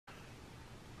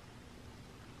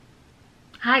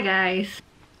Hi guys.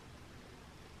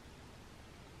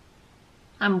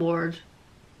 I'm bored.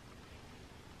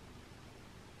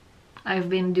 I've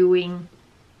been doing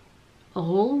a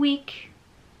whole week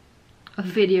of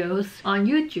videos on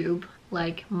YouTube.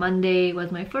 Like Monday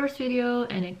was my first video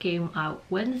and it came out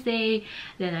Wednesday.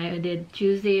 Then I did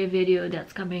Tuesday a video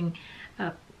that's coming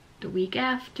up the week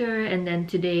after, and then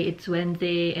today it's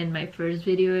Wednesday and my first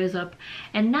video is up.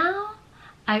 And now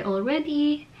I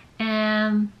already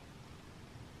am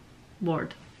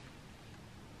bored.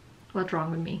 What's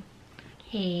wrong with me?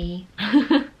 Hey.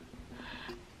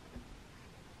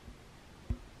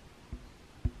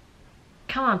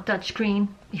 Come on, touchscreen.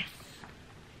 Yes,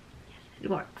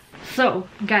 it works. So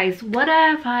guys, what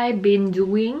have I been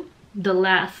doing the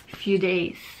last few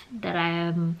days that I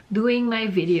am doing my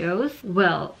videos?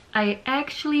 Well, I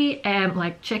actually am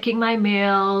like checking my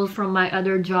mails from my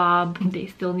other job. They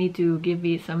still need to give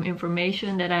me some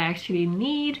information that I actually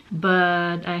need,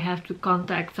 but I have to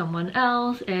contact someone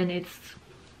else and it's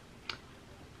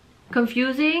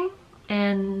confusing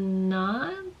and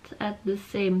not at the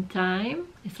same time.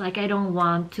 It's like I don't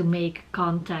want to make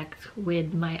contact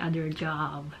with my other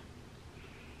job.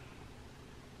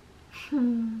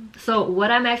 So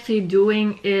what I'm actually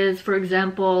doing is, for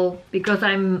example, because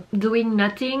I'm doing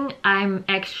nothing, I'm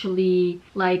actually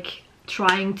like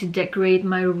trying to decorate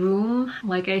my room.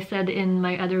 Like I said in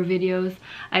my other videos,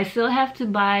 I still have to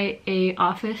buy a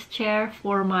office chair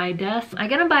for my desk. I'm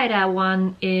gonna buy that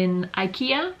one in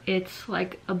IKEA. It's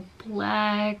like a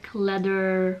black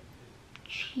leather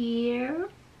chair.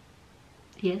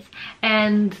 Yes,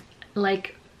 and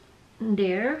like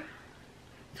there.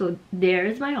 So there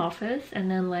is my office, and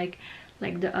then like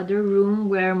the other room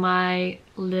where my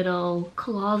little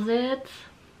closet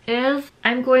is,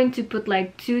 I'm going to put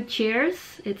like 2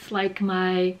 chairs. It's like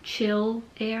my chill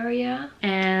area,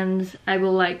 and I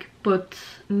will like put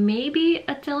maybe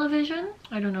a television.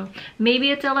 I don't know, maybe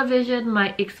a television,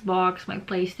 my Xbox, my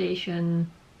PlayStation.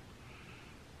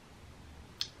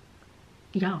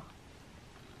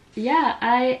 Yeah,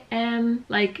 I am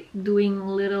like doing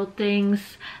little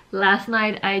things. Last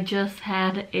night I just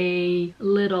had a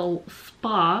little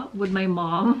spa with my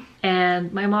mom,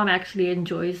 and my mom actually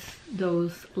enjoys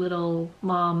those little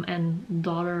mom and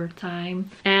daughter time,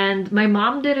 and my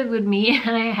mom did it with me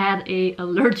and I had a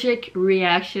allergic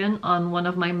reaction on one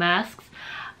of my masks.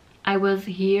 I was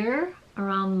here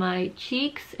around my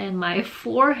cheeks and my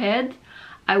forehead.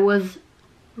 I was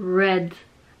red.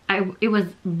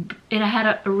 It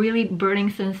had a really burning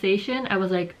sensation. I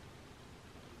was like,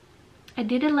 I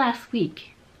did it last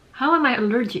week. How am I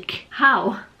allergic?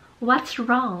 How? What's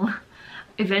wrong?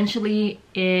 Eventually,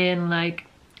 in like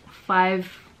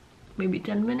 5, maybe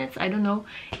 10 minutes, I don't know,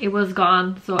 it was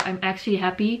gone. So I'm actually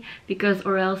happy, because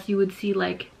or else you would see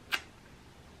like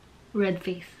red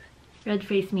face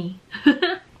me.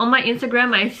 On my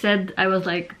Instagram I said I was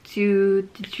like 2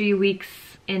 to 3 weeks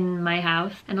in my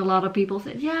house, and a lot of people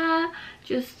said, yeah,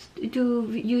 just do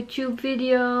YouTube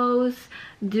videos,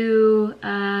 do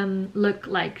look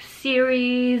like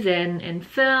series and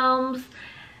films,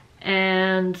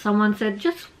 and someone said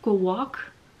just go walk.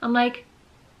 I'm like,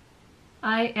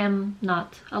 I am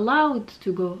not allowed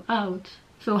to go out,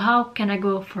 so how can I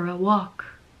go for a walk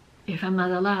if I'm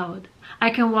not allowed? I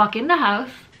can walk in the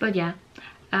house. But yeah,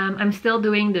 I'm still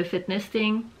doing the fitness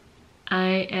thing.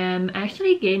 I am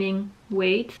actually gaining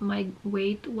weight. My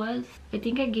weight was, I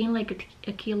think I gained like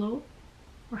a kilo,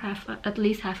 or at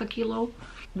least half a kilo.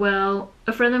 Well,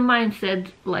 a friend of mine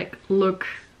said like look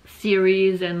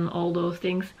series and all those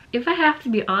things. If I have to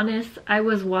be honest, I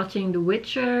was watching The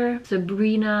Witcher,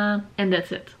 Sabrina, and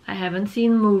that's it. I haven't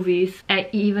seen movies. I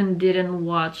even didn't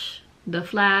watch The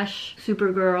Flash,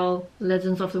 Supergirl,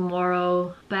 Legends of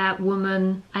Tomorrow,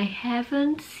 Batwoman. I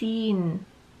haven't seen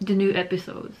the new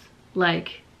episodes.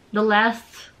 Like the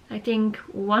last, I think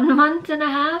 1 month and a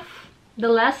half. The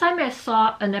last time I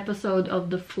saw an episode of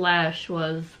The Flash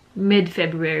was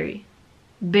mid-February.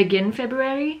 Begin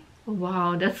February?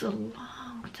 Wow, that's a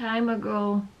long time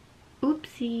ago.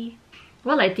 Oopsie.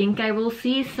 Well, I think I will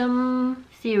see some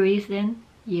series then.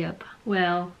 Yep.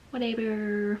 Well,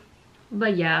 whatever.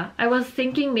 But yeah, I was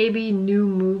thinking maybe new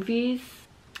movies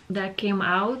that came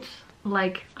out,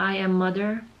 like I Am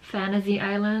Mother, Fantasy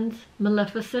Island,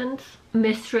 Maleficent,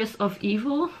 Mistress of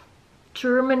Evil,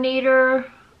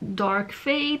 Terminator, Dark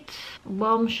Fate,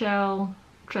 Bombshell,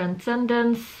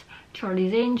 Transcendence,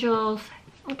 Charlie's Angels.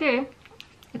 Okay,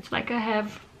 it's like I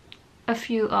have a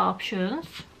few options.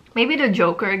 Maybe the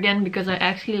Joker again, because I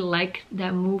actually like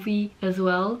that movie as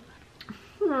well.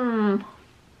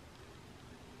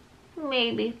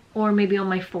 Maybe. Or maybe on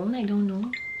my phone, I don't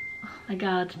know. my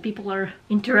god, people are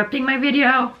interrupting my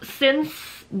video.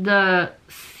 Since the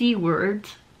C word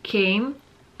came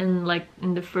and like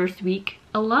in the first week,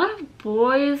 a lot of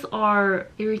boys are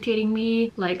irritating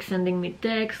me, like sending me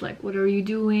texts like, what are you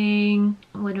doing,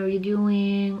 what are you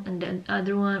doing, and then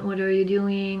other one, what are you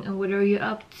doing, and what are you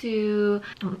up to.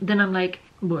 Then I'm like,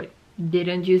 boy,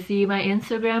 didn't you see my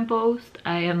Instagram post?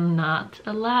 I am not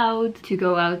allowed to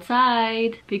go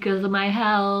outside because of my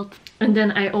health. And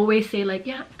then I always say like,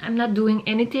 yeah, I'm not doing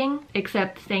anything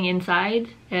except staying inside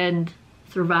and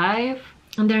survive.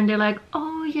 And then they're like,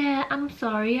 oh yeah, I'm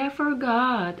sorry, I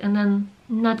forgot. And then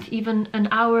not even an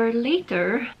hour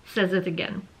later says it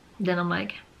again. Then I'm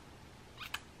like,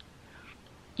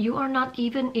 you are not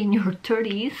even in your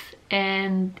 30s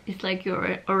and it's like you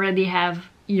already have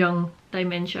young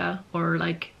dementia or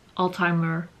like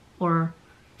Alzheimer or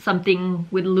something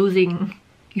with losing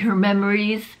your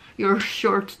memories, your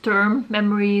short-term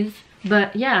memories.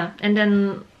 But yeah, and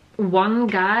then one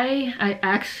guy I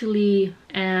actually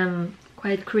am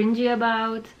quite cringy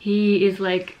about. He is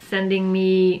like sending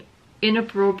me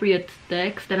inappropriate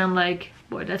text and I'm like,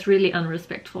 boy, that's really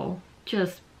unrespectful.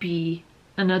 Just be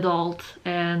an adult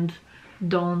and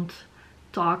don't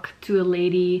talk to a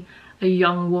lady, a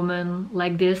young woman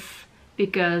like this,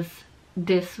 because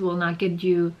this will not get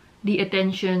you the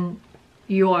attention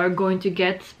you are going to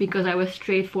get. Because I was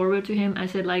straightforward to him. I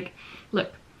said like,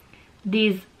 look,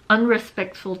 these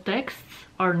unrespectful texts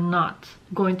are not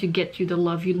going to get you the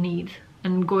love you need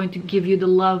and going to give you the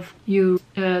love you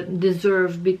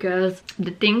deserve. Because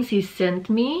the things he sent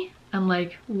me, I'm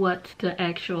like, what the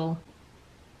actual?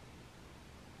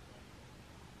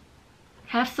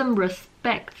 Have some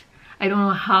respect. I don't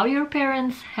know how your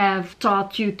parents have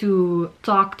taught you to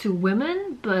talk to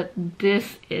women, but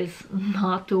this is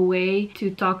not the way to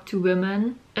talk to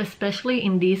women, especially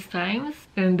in these times.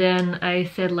 And then I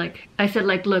said like,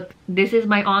 look, this is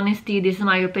my honesty, this is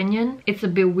my opinion. It's a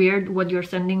bit weird what you're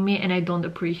sending me and I don't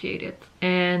appreciate it.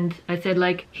 And I said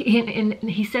like,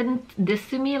 he sent this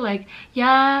to me like,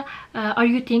 yeah, are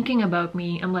you thinking about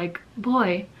me? I'm like,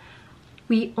 boy,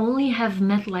 we only have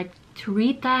met like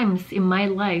 3 times in my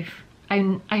life.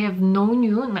 I have known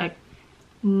you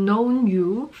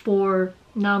for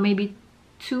now maybe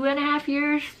 2.5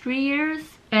 years, 3 years.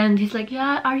 And he's like,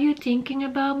 yeah, are you thinking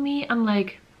about me? I'm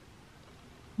like,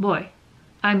 boy,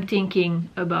 I'm thinking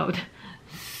about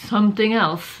something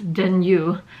else than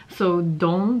you. So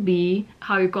don't be,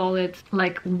 how you call it,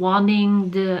 like wanting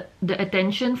the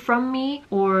attention from me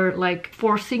or like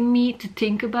forcing me to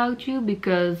think about you,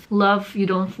 because love you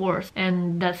don't force,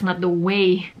 and that's not the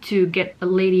way to get a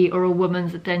lady or a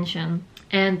woman's attention.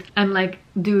 And I'm like,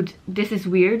 dude, this is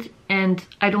weird and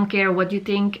I don't care what you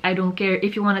think. I don't care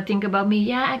if you want to think about me.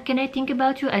 Yeah, can I think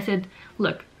about you? I said,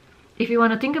 look, if you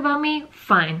want to think about me,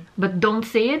 fine, but don't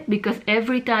say it, because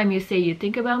every time you say you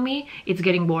think about me, it's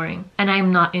getting boring and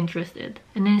I'm not interested.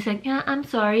 And then he's like, yeah, I'm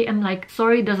sorry. I'm like,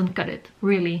 sorry doesn't cut it,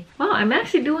 really. Wow, I'm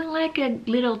actually doing like a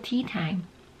little tea time.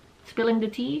 Spilling the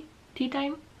tea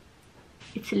time.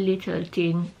 It's a little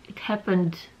thing. It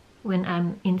happened when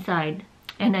I'm inside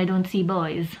and I don't see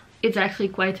boys. It's actually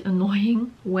quite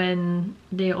annoying when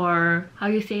they are, how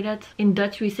you say that? In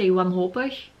Dutch we say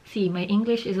wanhopig. See, my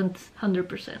English isn't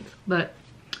 100%, but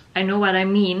I know what I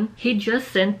mean. He just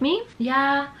sent me,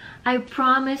 yeah, I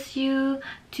promise you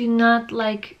to not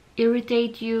like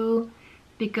irritate you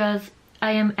because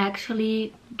I am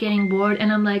actually getting bored.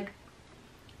 And I'm like,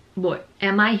 boy,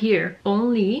 am I here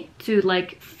only to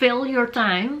like fill your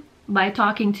time by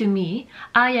talking to me?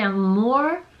 I'm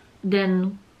worth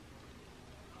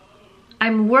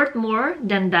more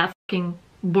than that fucking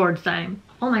bored time.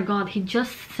 Oh my god, he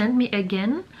just sent me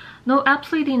again? No,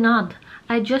 absolutely not.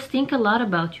 I just think a lot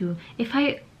about you. If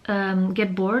I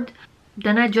get bored,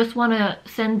 then I just want to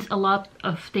send a lot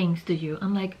of things to you.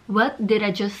 I'm like, what did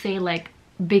I just say? Like,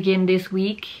 begin this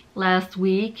week, last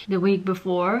week, the week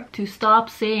before, to stop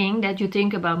saying that you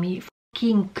think about me.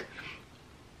 Fucking.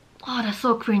 Oh, that's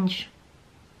so cringe.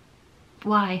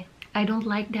 Why? I don't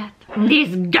like that.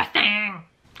 Disgusting!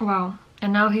 Wow.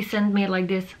 And now he sent me like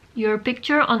this. Your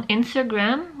picture on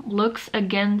Instagram looks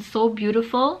again so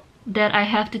beautiful that I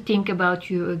have to think about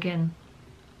you again.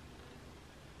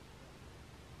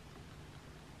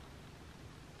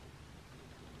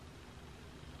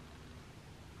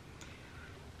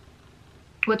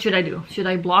 What should I do? Should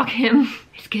I block him?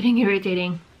 It's getting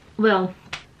irritating. Well,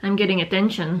 I'm getting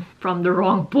attention from the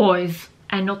wrong boys.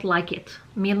 I not like it.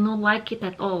 Me not like it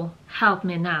at all. Help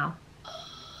me now.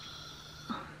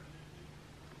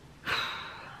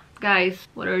 Guys,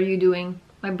 what are you doing?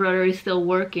 My brother is still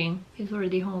working. He's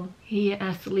already home. He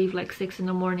has to leave like 6 in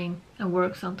the morning and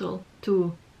works until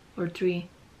 2 or 3.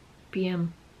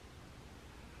 p.m.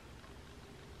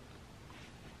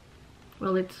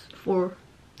 Well, it's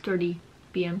 4:30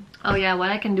 p.m. Oh yeah,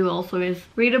 what I can do also is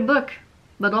read a book.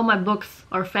 But all my books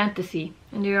are fantasy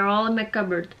and they are all in my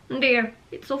cupboard. And there,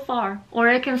 it's so far. Or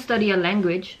I can study a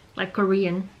language like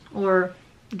Korean or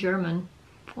German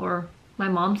or my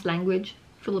mom's language,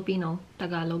 Filipino,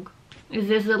 Tagalog. Is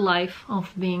this the life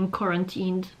of being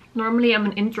quarantined? Normally I'm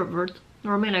an introvert.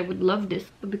 Normally I would love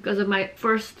this. But because of my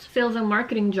first sales and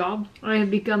marketing job, I have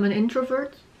become an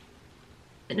introvert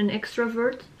and an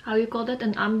extrovert. How you call that?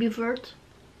 An ambivert?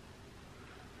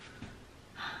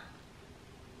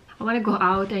 I want to go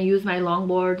out and use my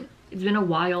longboard. It's been a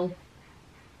while.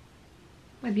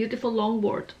 My beautiful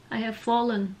longboard. I have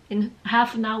fallen in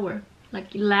half an hour. Like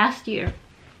last year.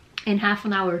 In half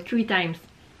an hour. 3 times.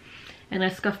 And I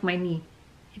scuffed my knee.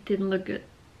 It didn't look good.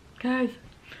 Guys,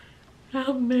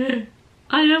 help me.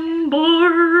 I am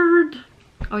bored.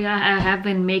 Oh yeah, I have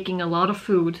been making a lot of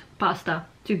food. Pasta.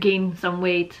 To gain some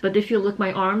weight. But if you look at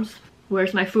my arms,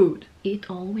 where's my food? It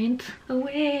all went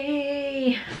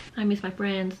away. I miss my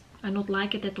friends. I don't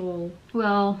like it at all.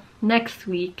 Well, next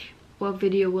week, what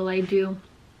video will I do?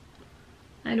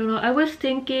 I don't know. I was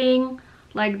thinking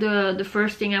like the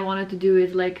first thing I wanted to do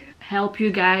is like help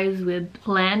you guys with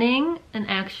planning an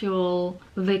actual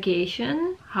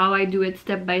vacation, how I do it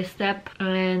step by step,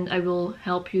 and I will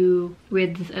help you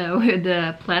with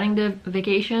planning the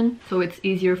vacation so it's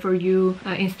easier for you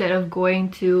instead of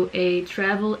going to a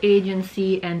travel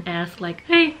agency and ask like,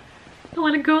 hey, I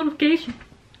want to go on vacation.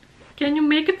 Can you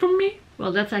make it for me?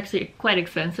 Well, that's actually quite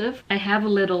expensive. I have a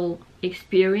little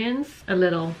experience, a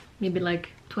little, maybe like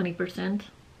 20%.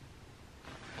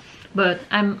 But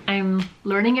I'm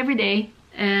learning every day,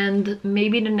 and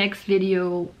maybe the next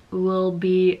video will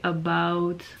be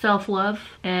about self-love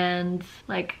and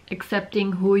like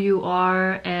accepting who you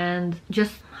are and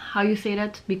just how you say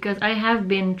that, because I have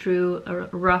been through a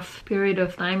rough period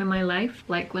of time in my life.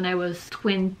 Like when I was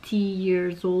 20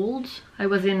 years old, I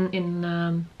was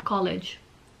in college.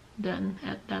 Then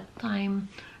at that time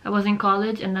I was in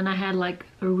college, and then I had like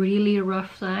a really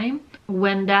rough time.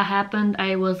 When that happened,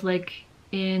 I was like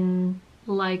in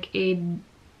like a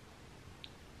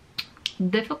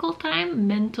difficult time,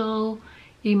 mental,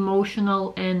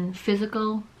 emotional and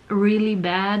physical, really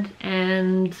bad,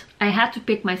 and I had to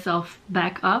pick myself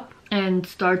back up and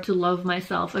start to love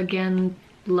myself again,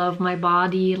 love my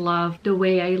body, love the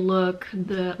way I look,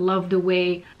 love the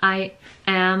way I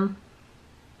am,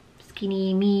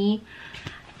 skinny me,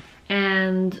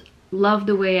 and love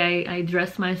the way I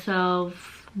dress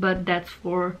myself. But that's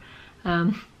for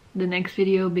the next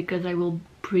video, because I will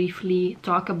briefly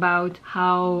talk about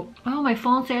how, oh, my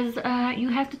phone says you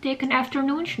have to take an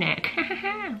afternoon snack.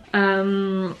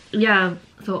 Yeah,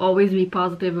 so always be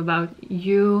positive about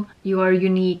you. You are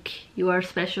unique, you are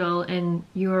special, and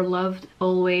you are loved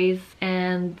always.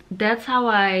 And that's how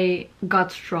I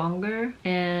got stronger,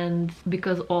 and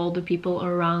because all the people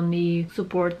around me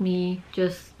support me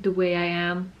just the way I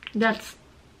am. That's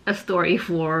a story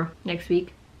for next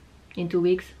week, in 2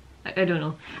 weeks. I don't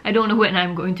know. I don't know when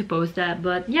I'm going to post that,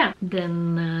 but yeah,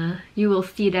 then you will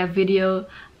see that video.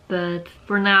 But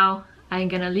for now, I'm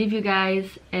gonna leave you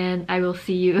guys, and I will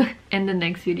see you in the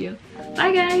next video.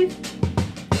 Bye guys!